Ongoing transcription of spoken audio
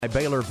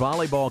Baylor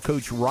volleyball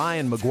coach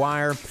Ryan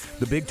McGuyre,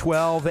 the Big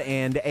 12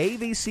 and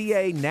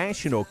AVCA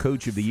National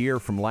Coach of the Year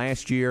from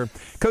last year.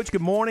 Coach, good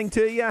morning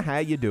to you. How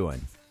you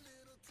doing?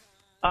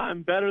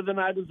 I'm better than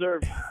I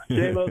deserve.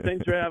 J-Mo,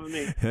 thanks for having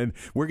me. And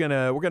we're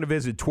gonna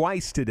visit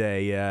twice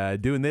today,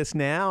 doing this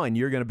now, and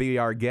you're gonna be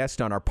our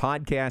guest on our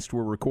podcast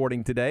we're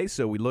recording today.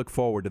 So we look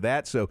forward to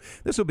that. So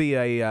this will be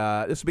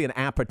an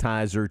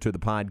appetizer to the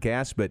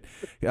podcast, but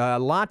a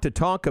lot to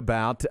talk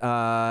about.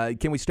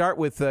 Can we start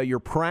with your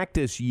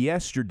practice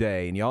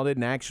yesterday? And y'all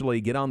didn't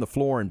actually get on the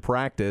floor and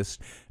practice.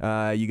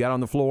 You got on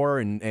the floor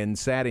and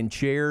sat in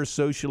chairs,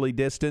 socially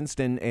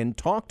distanced, and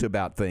talked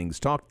about things,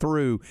 talked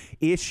through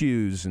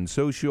issues and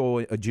social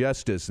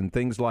justice and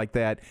things like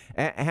that.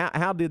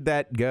 How did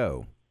that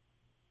go?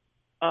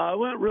 It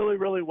went really,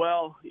 really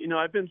well. You know,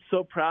 I've been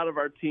so proud of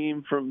our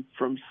team from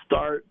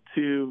start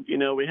to,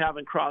 we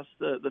haven't crossed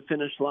the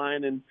finish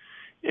line and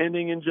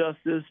ending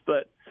injustice,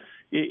 but,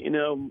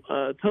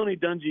 Tony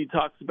Dungy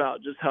talks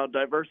about just how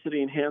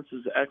diversity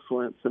enhances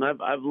excellence. And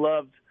I've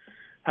loved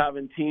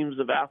having teams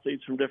of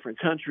athletes from different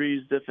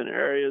countries, different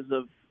areas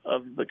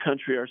of the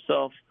country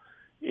ourselves.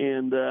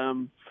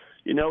 And,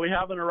 we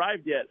haven't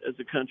arrived yet as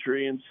a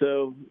country. And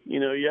so,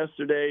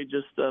 yesterday,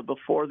 just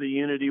before the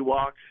Unity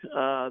Walk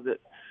that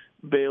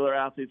Baylor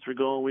athletes were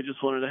going, we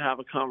just wanted to have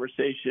a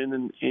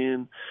conversation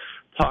and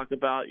talk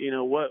about,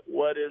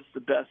 what is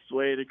the best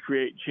way to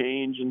create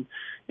change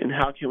and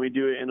how can we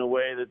do it in a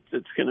way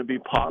that's going to be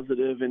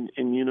positive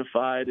and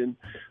unified. And,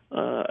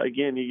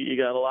 again, you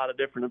got a lot of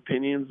different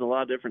opinions, a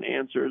lot of different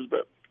answers,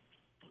 but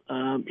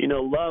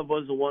love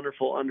was a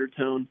wonderful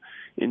undertone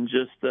in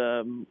just,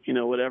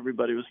 what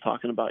everybody was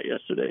talking about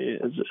yesterday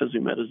as we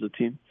met as a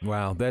team.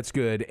 Wow, that's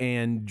good.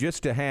 And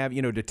just to have,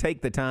 to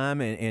take the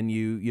time and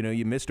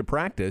you missed a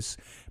practice,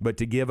 but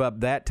to give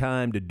up that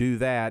time to do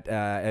that,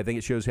 I think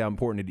it shows how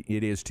important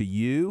it is to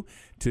you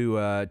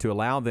to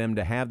allow them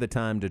to have the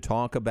time to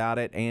talk about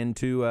it and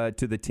to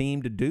the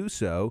team to do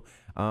so.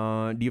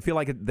 Do you feel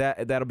like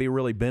that'll be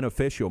really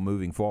beneficial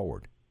moving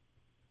forward?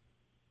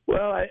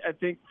 Well, I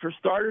think for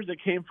starters, it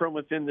came from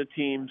within the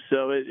team.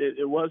 So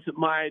it wasn't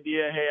my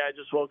idea. Hey, I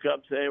just woke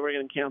up today. We're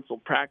going to cancel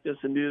practice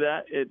and do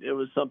that. It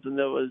was something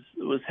that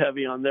was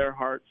heavy on their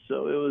hearts.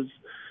 So it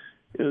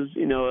was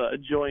a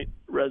joint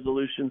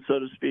resolution, so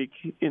to speak,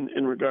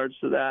 in regards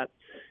to that.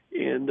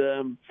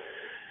 And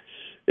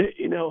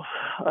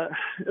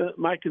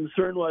my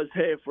concern was,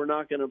 hey, if we're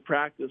not going to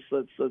practice,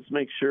 let's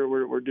make sure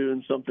we're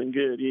doing something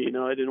good.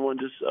 I didn't want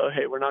to just,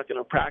 hey, we're not going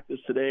to practice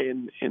today,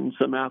 and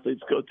some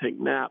athletes go take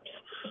naps.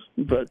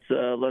 But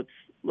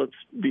let's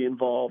be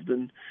involved,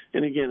 and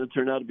again, it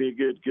turned out to be a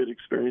good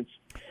experience.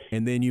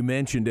 And then you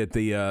mentioned at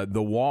the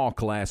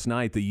walk last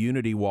night, the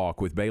Unity Walk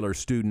with Baylor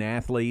student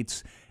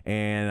athletes,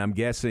 and I'm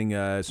guessing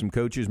some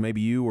coaches, maybe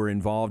you were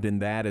involved in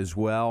that as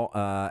well.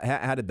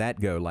 How did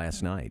that go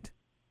last night?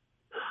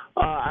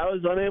 I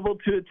was unable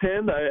to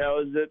attend. I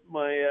was at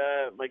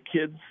my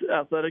kids'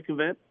 athletic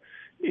event,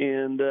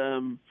 and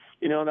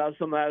that was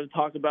something I had to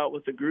talk about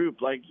with the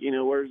group. Like,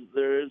 where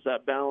there is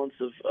that balance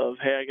of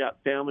hey, I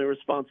got family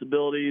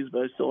responsibilities,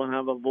 but I still want to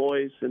have a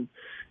voice, and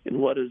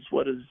what does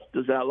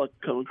that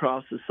come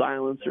across as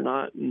silence or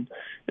not, and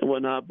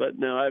whatnot. But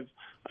no,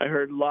 I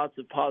heard lots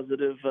of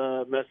positive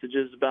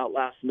messages about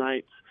last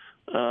night.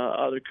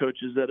 Other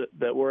coaches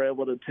that were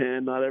able to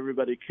attend. Not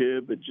everybody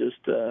could, but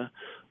just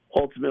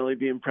ultimately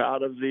being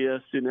proud of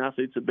the student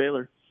athletes at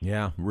Baylor.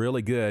 Yeah,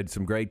 really good.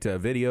 Some great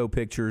video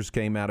pictures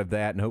came out of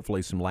that, and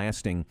hopefully some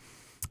lasting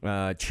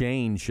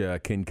change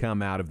can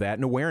come out of that,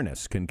 and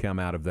awareness can come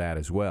out of that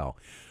as well.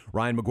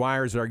 Ryan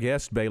McGuyre is our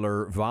guest,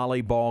 Baylor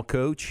volleyball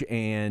coach,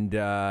 and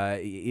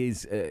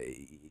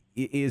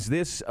is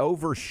this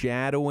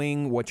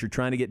overshadowing what you're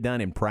trying to get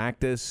done in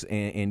practice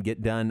and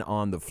get done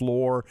on the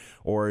floor,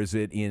 or is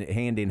it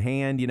hand in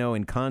hand,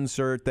 in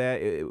concert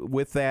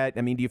with that?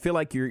 I mean, do you feel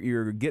like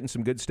you're getting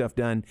some good stuff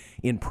done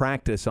in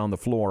practice on the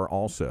floor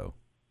also?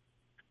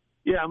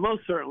 Yeah,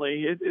 most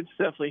certainly. It's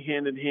definitely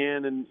hand in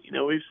hand, and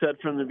we've said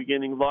from the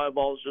beginning,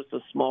 volleyball is just a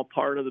small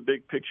part of the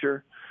big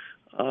picture.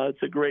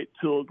 It's a great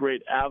tool,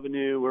 great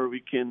avenue where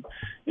we can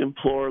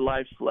implore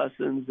life's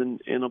lessons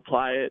and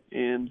apply it.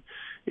 And,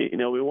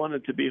 we want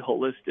it to be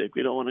holistic.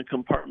 We don't want to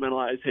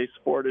compartmentalize, hey,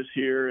 sport is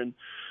here and,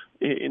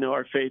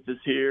 our faith is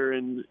here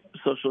and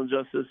social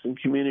injustice and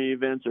community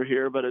events are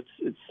here, but it's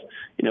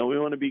we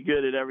want to be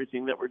good at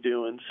everything that we're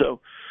doing.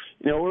 So,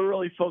 we're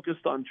really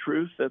focused on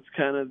truth. That's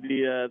kind of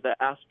the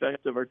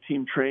aspect of our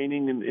team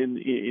training and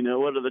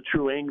what do the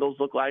true angles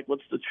look like?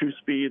 What's the true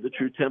speed, the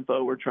true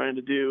tempo we're trying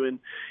to do and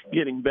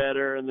getting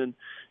better. And then,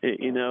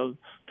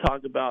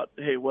 talk about,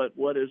 hey,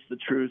 what is the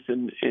truth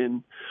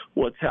and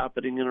what's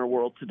happening in our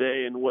world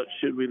today and what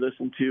should we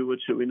listen to, what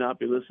should we not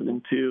be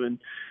listening to, and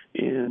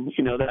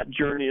that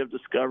journey of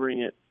discovering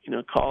it.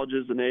 College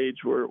is an age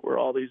where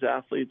all these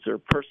athletes are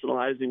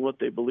personalizing what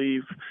they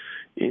believe,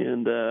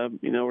 and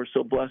we're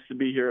so blessed to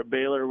be here at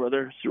Baylor where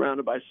they're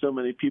surrounded by so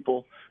many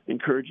people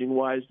encouraging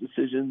wise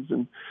decisions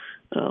and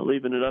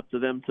leaving it up to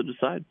them to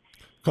decide.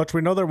 Coach,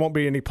 we know there won't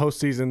be any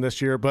postseason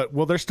this year, but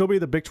will there still be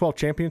the Big 12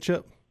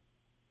 championship?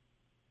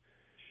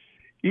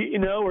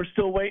 We're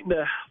still waiting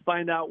to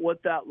find out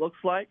what that looks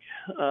like.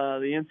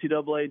 The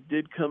NCAA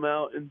did come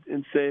out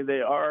and say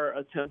they are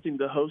attempting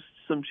to host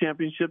some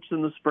championships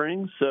in the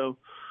spring. So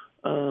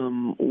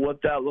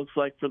what that looks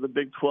like for the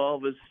Big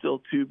 12 is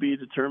still to be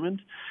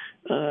determined.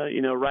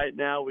 Right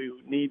now we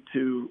need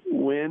to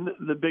win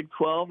the Big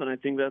 12, and I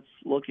think that's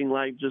looking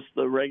like just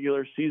the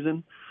regular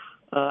season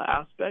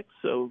aspect.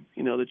 So,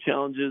 the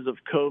challenges of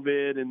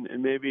COVID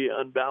and maybe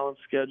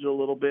unbalanced schedule a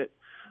little bit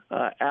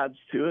adds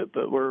to it,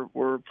 but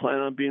we're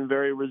planning on being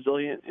very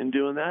resilient in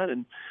doing that,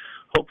 and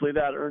hopefully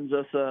that earns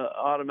us a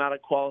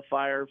automatic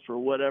qualifier for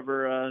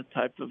whatever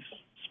type of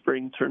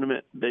spring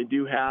tournament they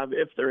do have,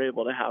 if they're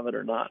able to have it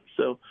or not.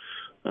 So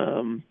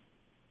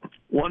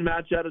one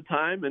match at a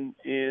time, and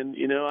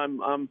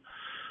I'm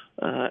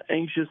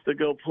anxious to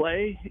go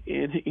play,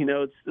 and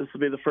this will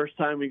be the first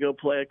time we go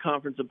play a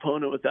conference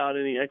opponent without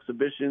any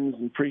exhibitions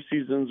and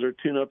preseasons or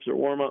tune-ups or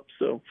warm-ups.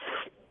 So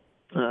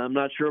I'm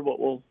not sure what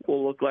we'll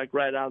look like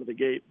right out of the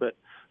gate, but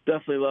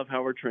definitely love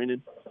how we're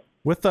training.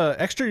 With the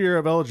extra year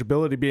of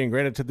eligibility being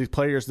granted to these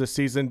players this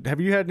season,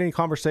 have you had any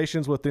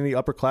conversations with any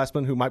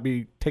upperclassmen who might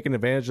be taking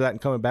advantage of that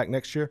and coming back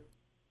next year?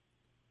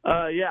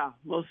 Yeah,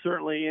 most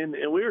certainly. And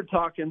we were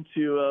talking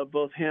to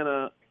both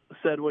Hannah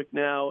Sedgwick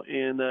now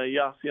and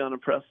Yassiana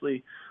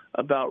Presley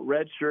about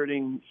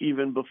redshirting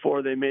even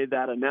before they made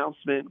that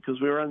announcement,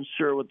 because we were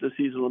unsure what the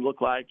season would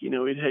look like.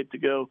 We'd hate to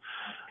go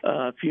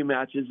a few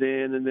matches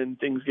in and then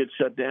things get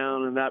shut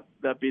down and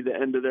that be the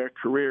end of their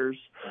careers.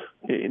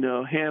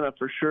 Hannah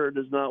for sure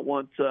does not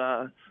want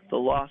the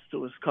loss to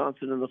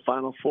Wisconsin in the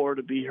Final Four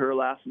to be her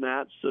last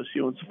match, so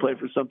she wants to play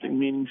for something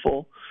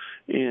meaningful.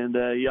 And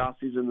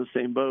Yassi's in the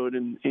same boat.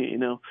 And,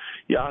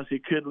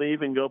 Yassi could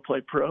leave and go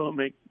play pro and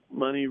make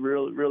money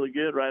really, really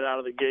good right out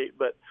of the gate,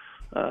 but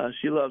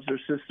she loves her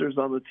sisters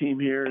on the team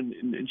here, and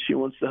she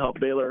wants to help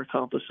Baylor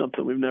accomplish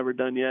something we've never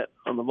done yet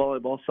on the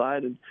volleyball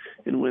side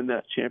and win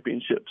that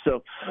championship.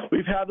 So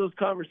we've had those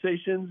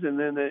conversations, and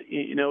then,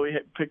 we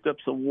picked up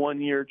some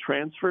one-year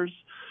transfers,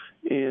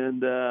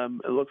 and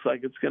it looks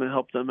like it's going to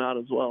help them out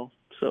as well.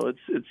 So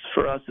it's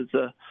for us, it's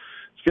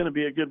going to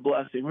be a good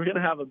blessing. We're going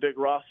to have a big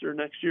roster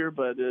next year,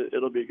 but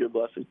it'll be a good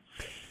blessing.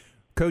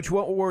 Coach,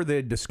 what were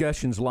the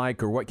discussions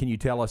like, or what can you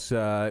tell us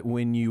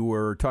when you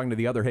were talking to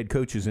the other head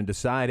coaches and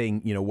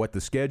deciding, what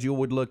the schedule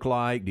would look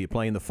like? Do you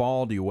play in the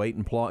fall? Do you wait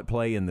and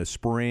play in the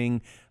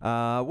spring?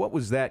 What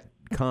was that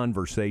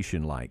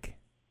conversation like?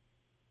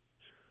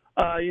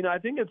 I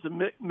think it's a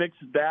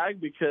mixed bag,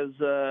 because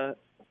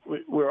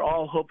we're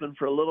all hoping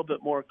for a little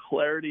bit more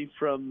clarity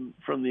from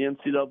the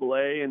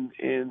NCAA,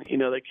 and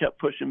they kept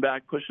pushing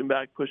back.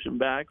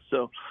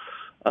 So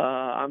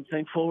I'm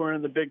thankful we're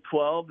in the Big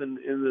 12, and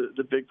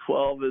the Big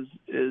 12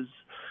 is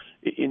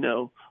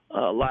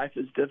life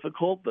is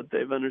difficult, but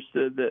they've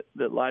understood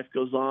that life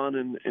goes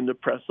on and to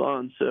press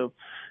on. So,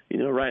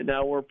 right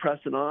now we're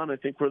pressing on. I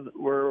think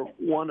we're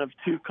one of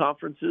two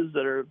conferences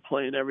that are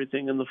playing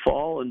everything in the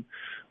fall,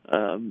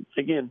 and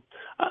again,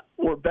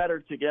 we're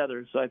better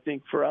together. So I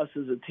think for us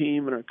as a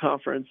team and our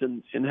conference,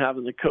 and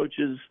having the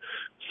coaches,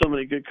 so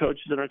many good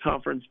coaches in our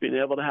conference, being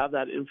able to have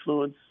that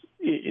influence,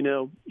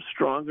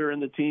 stronger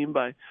in the team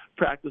by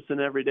practicing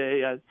every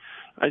day,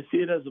 I see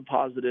it as a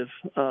positive.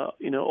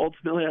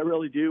 Ultimately, I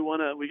really do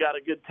we got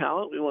a good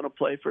talent. We want to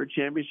play for a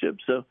championship.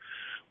 So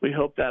we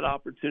hope that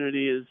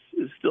opportunity is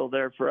still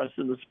there for us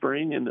in the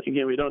spring. And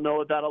again, we don't know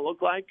what that'll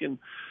look like. And,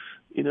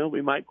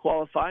 we might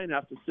qualify and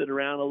have to sit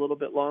around a little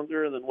bit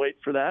longer and then wait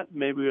for that.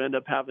 Maybe we end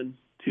up having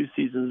 2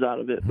 seasons out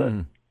of it.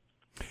 But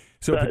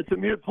So it's a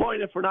moot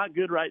point if we're not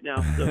good right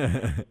now. So,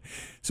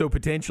 so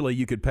potentially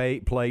you could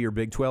play your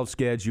Big 12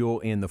 schedule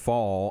in the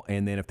fall,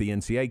 and then if the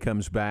NCAA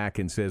comes back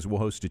and says we'll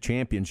host a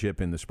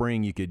championship in the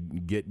spring, you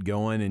could get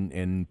going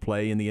and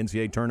play in the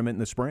NCAA tournament in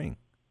the spring.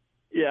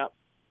 Yeah.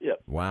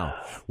 Yep. Wow.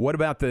 What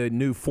about the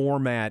new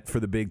format for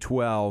the Big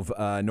 12?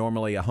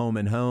 Normally a home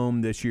and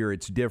home. This year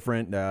it's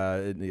different.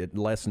 It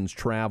lessens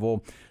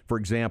travel. For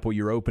example,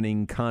 your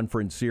opening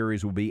conference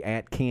series will be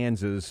at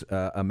Kansas,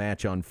 a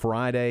match on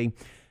Friday,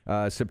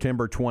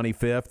 September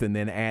 25th, and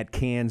then at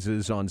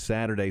Kansas on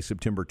Saturday,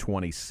 September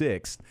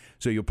 26th.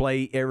 So you'll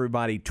play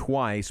everybody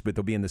twice, but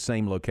they'll be in the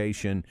same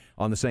location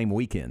on the same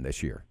weekend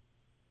this year.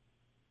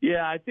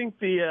 Yeah, I think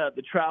the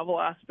travel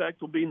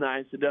aspect will be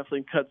nice. It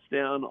definitely cuts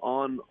down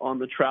on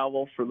the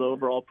travel for the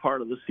overall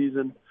part of the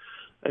season.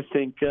 I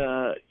think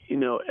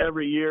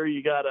every year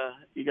you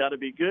gotta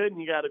be good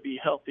and you gotta be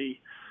healthy.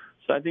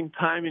 So I think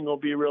timing will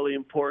be really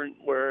important.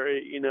 Where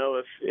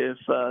if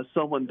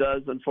someone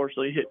does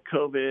unfortunately hit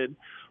COVID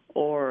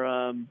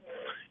or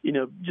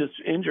just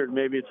injured,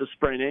 maybe it's a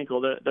sprained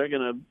ankle, they're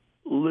going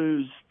to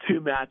lose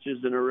 2 matches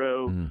in a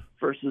row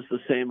versus the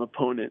same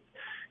opponent.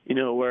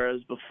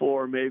 Whereas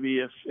before, maybe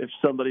if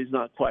somebody's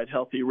not quite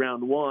healthy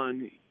round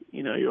 1,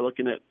 you're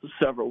looking at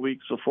several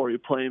weeks before you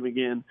play them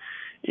again,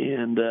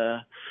 and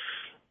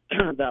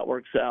that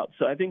works out.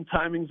 So I think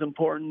timing's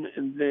important,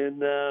 and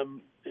then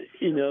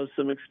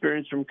some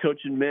experience from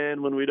coaching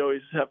men when we'd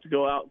always have to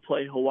go out and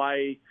play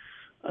Hawaii.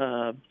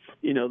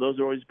 Those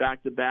are always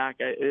back to back.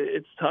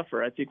 It's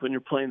tougher, I think, when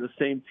you're playing the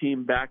same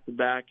team back to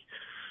back.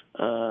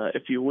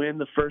 If you win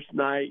the first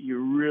night,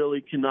 you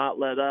really cannot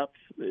let up.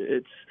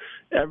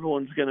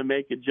 Everyone's going to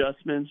make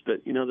adjustments,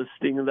 but the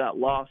sting of that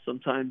loss,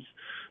 sometimes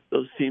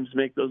those teams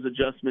make those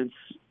adjustments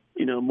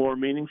more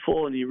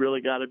meaningful, and you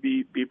really got to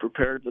be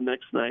prepared the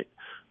next night.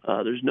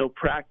 There's no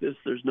practice,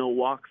 there's no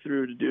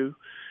walkthrough to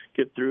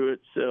get through it.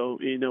 So,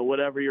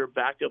 whatever your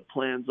backup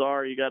plans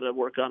are, you got to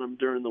work on them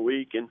during the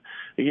week. And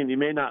again, you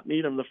may not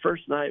need them the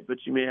first night, but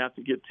you may have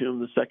to get to them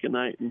the second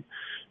night and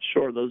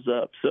shore those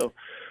up. So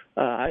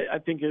I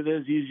think it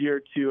is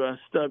easier to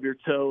stub your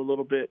toe a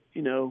little bit,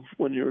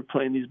 when you're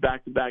playing these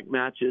back-to-back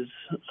matches.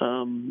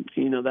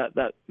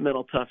 That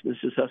mental toughness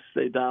just has to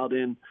stay dialed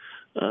in,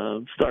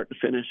 start to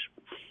finish.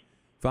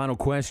 Final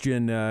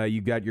question.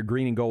 You've got your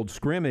green and gold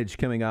scrimmage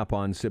coming up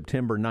on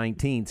September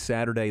 19th,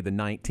 Saturday the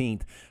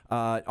 19th.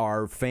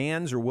 Are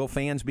fans, or will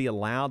fans be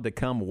allowed to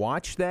come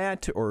watch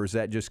that, or is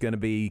that just going to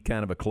be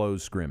kind of a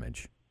closed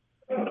scrimmage?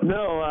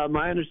 No,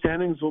 my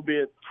understanding is we'll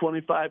be at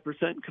 25%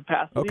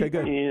 capacity. Okay,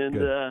 good. And,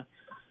 good.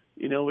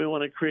 We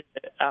want to create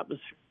an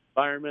atmosphere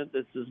environment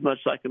that's as much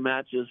like a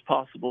match as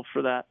possible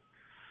for that.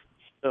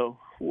 So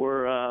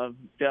we're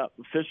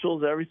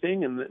officials,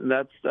 everything, and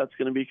that's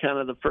going to be kind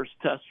of the first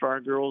test for our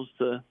girls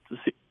to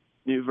see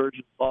new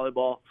version of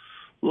volleyball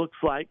looks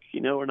like.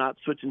 We're not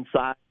switching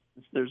sides.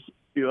 There's a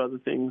few other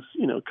things,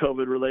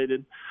 COVID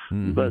related,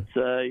 but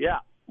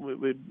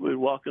we'd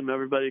welcome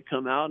everybody to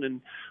come out and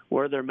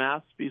wear their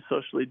masks, be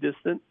socially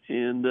distant,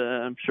 and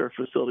I'm sure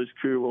facilities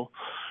crew will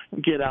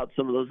get out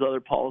some of those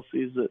other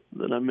policies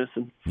that I'm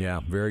missing.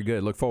 Yeah, very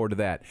good. Look forward to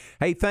that.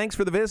 Hey, thanks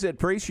for the visit.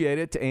 Appreciate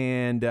it,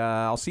 and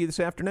I'll see you this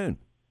afternoon.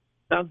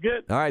 Sounds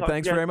good. All right,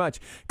 thanks very much.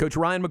 Coach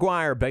Ryan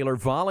McGuyre, Baylor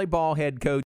volleyball head coach.